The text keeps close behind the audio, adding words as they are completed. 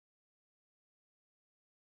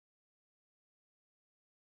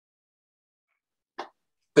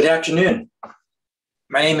Good afternoon.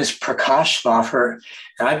 My name is Prakash Laufer,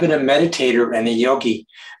 and I've been a meditator and a yogi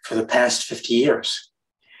for the past 50 years.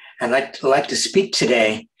 And I'd like to speak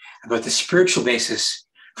today about the spiritual basis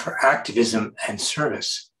for activism and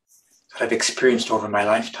service that I've experienced over my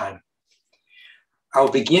lifetime. I'll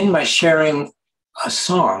begin by sharing a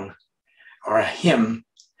song or a hymn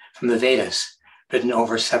from the Vedas written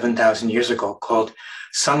over 7,000 years ago called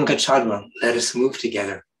Sangha Chadvam, Let Us Move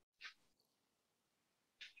Together.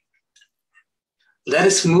 Let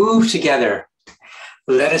us move together.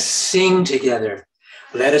 Let us sing together.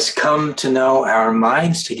 Let us come to know our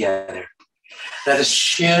minds together. Let us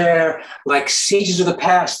share like sages of the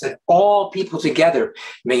past that all people together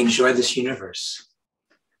may enjoy this universe.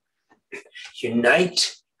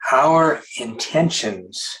 Unite our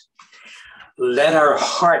intentions. Let our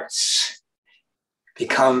hearts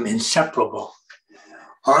become inseparable.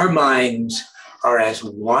 Our minds are as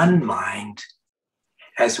one mind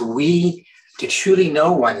as we to truly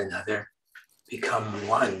know one another, become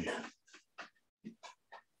one.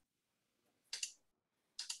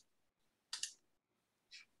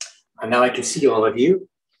 And now I can see all of you.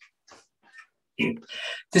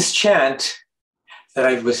 This chant that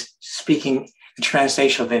I was speaking, the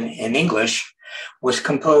translation of in English, was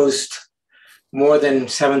composed more than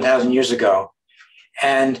 7,000 years ago.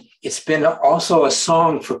 And it's been also a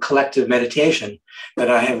song for collective meditation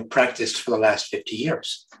that I have practiced for the last 50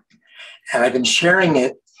 years. And I've been sharing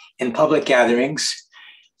it in public gatherings,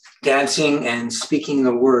 dancing and speaking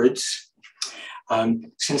the words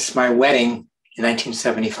since my wedding in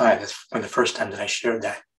 1975. That's the first time that I shared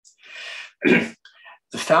that.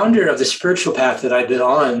 The founder of the spiritual path that I've been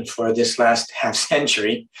on for this last half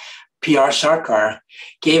century, P.R. Sarkar,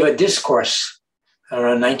 gave a discourse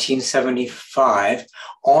around 1975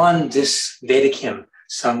 on this Vedic hymn,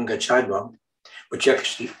 Sangha Chadvam, which you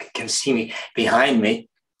actually can see me behind me.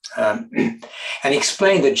 And he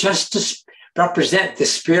explained that just to represent the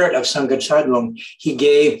spirit of Sangha Chadvam, he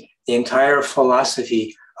gave the entire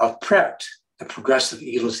philosophy of PREP, the progressive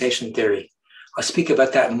utilization theory. I'll speak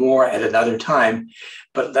about that more at another time,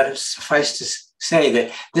 but let it suffice to say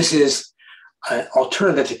that this is an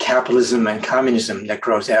alternative to capitalism and communism that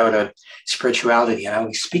grows out of spirituality. And I'll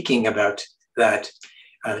be speaking about that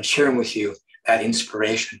and sharing with you that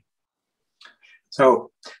inspiration.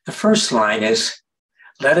 So the first line is,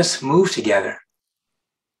 let us move together.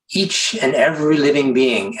 Each and every living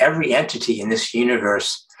being, every entity in this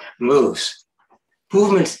universe moves.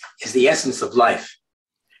 Movement is the essence of life.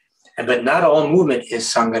 But not all movement is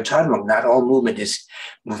Sangha Chadvam. Not all movement is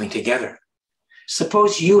moving together.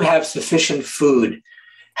 Suppose you have sufficient food,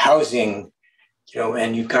 housing,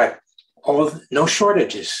 and you've got no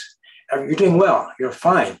shortages. You're doing well, you're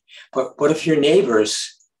fine. But what if your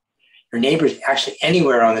neighbors actually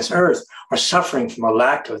anywhere on this earth are suffering from a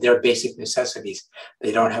lack of their basic necessities?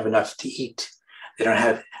 They don't have enough to eat. They don't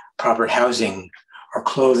have proper housing or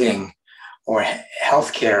clothing or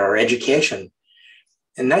healthcare or education.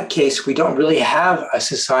 In that case, we don't really have a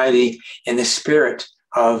society in the spirit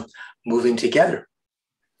of moving together.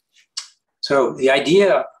 So the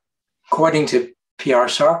idea, according to P.R.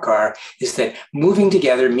 Sarkar, is that moving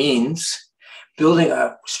together means building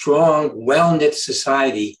a strong, well-knit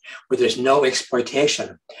society where there's no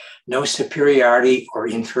exploitation, no superiority or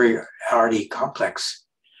inferiority complex.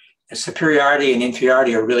 And superiority and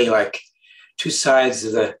inferiority are really like two sides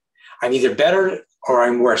of I'm either better or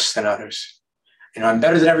I'm worse than others. I'm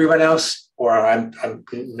better than everyone else or I'm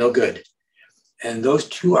no good. And those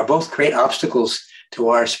two are both great obstacles to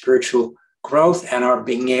our spiritual growth and our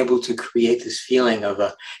being able to create this feeling of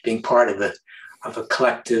being part of a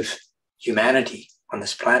collective humanity on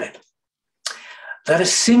this planet. Let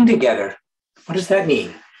us sing together. What does that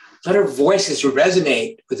mean? Let our voices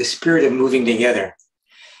resonate with the spirit of moving together,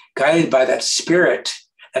 guided by that spirit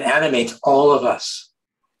that animates all of us.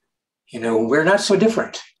 We're not so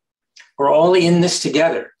different. We're all in this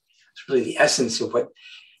together. It's really the essence of what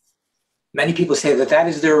many people say that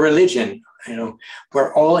is their religion.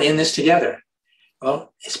 We're all in this together.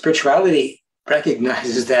 Well, spirituality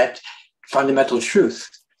recognizes that fundamental truth,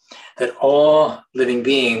 that all living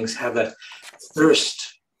beings have a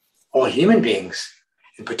thirst, all human beings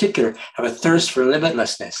in particular have a thirst for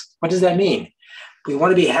limitlessness. What does that mean? We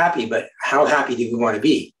want to be happy, but how happy do we want to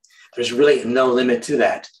be? There's really no limit to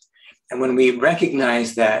that. And when we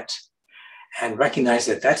recognize that and recognize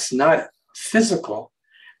that that's not physical,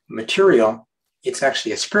 material, it's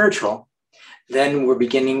actually a spiritual, then we're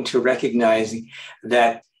beginning to recognize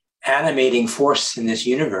that animating force in this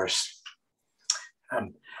universe.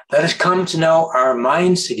 Let us come to know our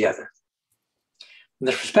minds together. From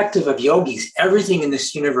the perspective of yogis, everything in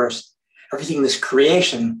this universe everything in this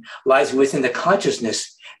creation lies within the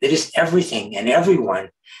consciousness that is everything and everyone,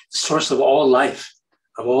 the source of all life,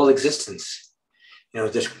 of all existence.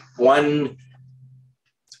 This one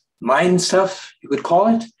mind stuff, you could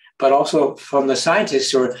call it, but also from the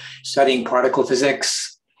scientists who are studying particle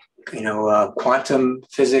physics, quantum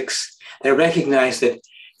physics, they recognize that,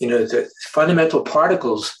 the fundamental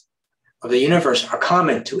particles of the universe are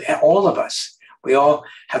common to all of us. We all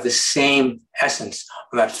have the same essence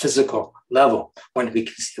on that physical level,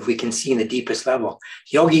 if we can see in the deepest level.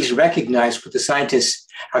 Yogis recognize what the scientists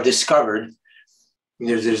have discovered.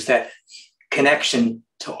 There's that connection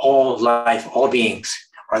to all life, all beings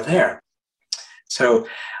are there. So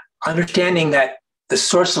understanding that the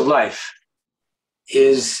source of life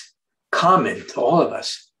is common to all of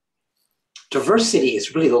us. Diversity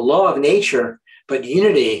is really the law of nature, but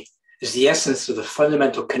unity is the essence of the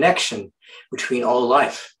fundamental connection between all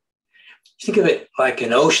life. Think of it like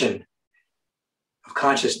an ocean of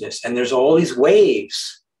consciousness, and there's all these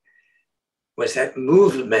waves. Was that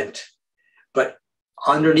movement? But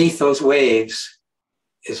underneath those waves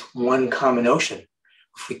is one common ocean.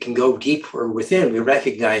 If we can go deeper within, we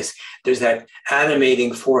recognize there's that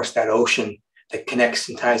animating force, that ocean that connects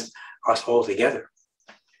and ties us all together.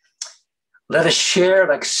 Let us share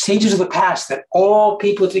like sages of the past that all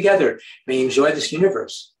people together may enjoy this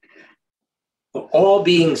universe. Well, all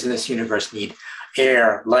beings in this universe need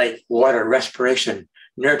air, light, water, respiration,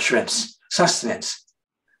 nurturance, sustenance.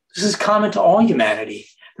 This is common to all humanity.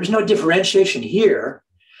 There's no differentiation here.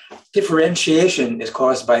 Differentiation is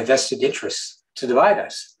caused by vested interests to divide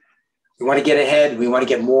us. We want to get ahead. We want to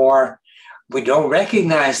get more. We don't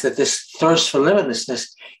recognize that this thirst for limitlessness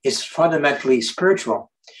is fundamentally spiritual.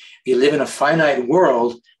 We live in a finite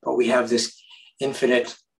world, but we have this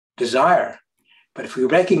infinite desire. But if we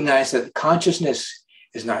recognize that consciousness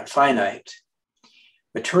is not finite,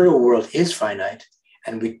 material world is finite,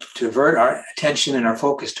 and we divert our attention and our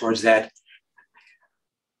focus towards that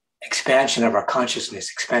expansion of our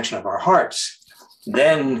consciousness, expansion of our hearts,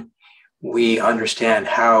 then we understand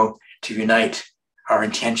how to unite our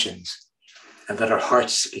intentions and let our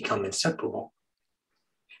hearts become inseparable.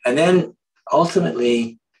 And then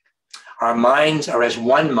ultimately, our minds are as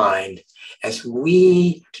one mind as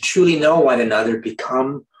we, to truly know one another,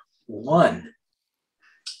 become one.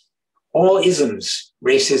 All isms,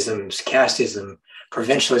 racisms, casteism,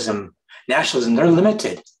 provincialism, nationalism, they're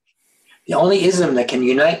limited. The only ism that can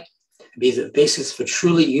unite, be the basis for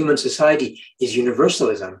truly human society, is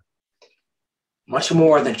universalism. Much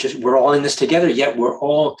more than just we're all in this together, yet we're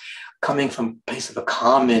all coming from a place of a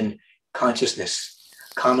common consciousness,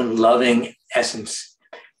 common loving essence.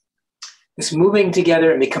 This moving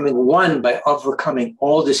together and becoming one by overcoming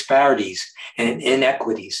all disparities and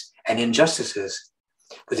inequities and injustices.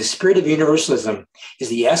 But the spirit of universalism is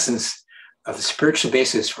the essence of the spiritual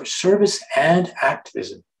basis for service and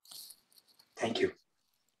activism. Thank you.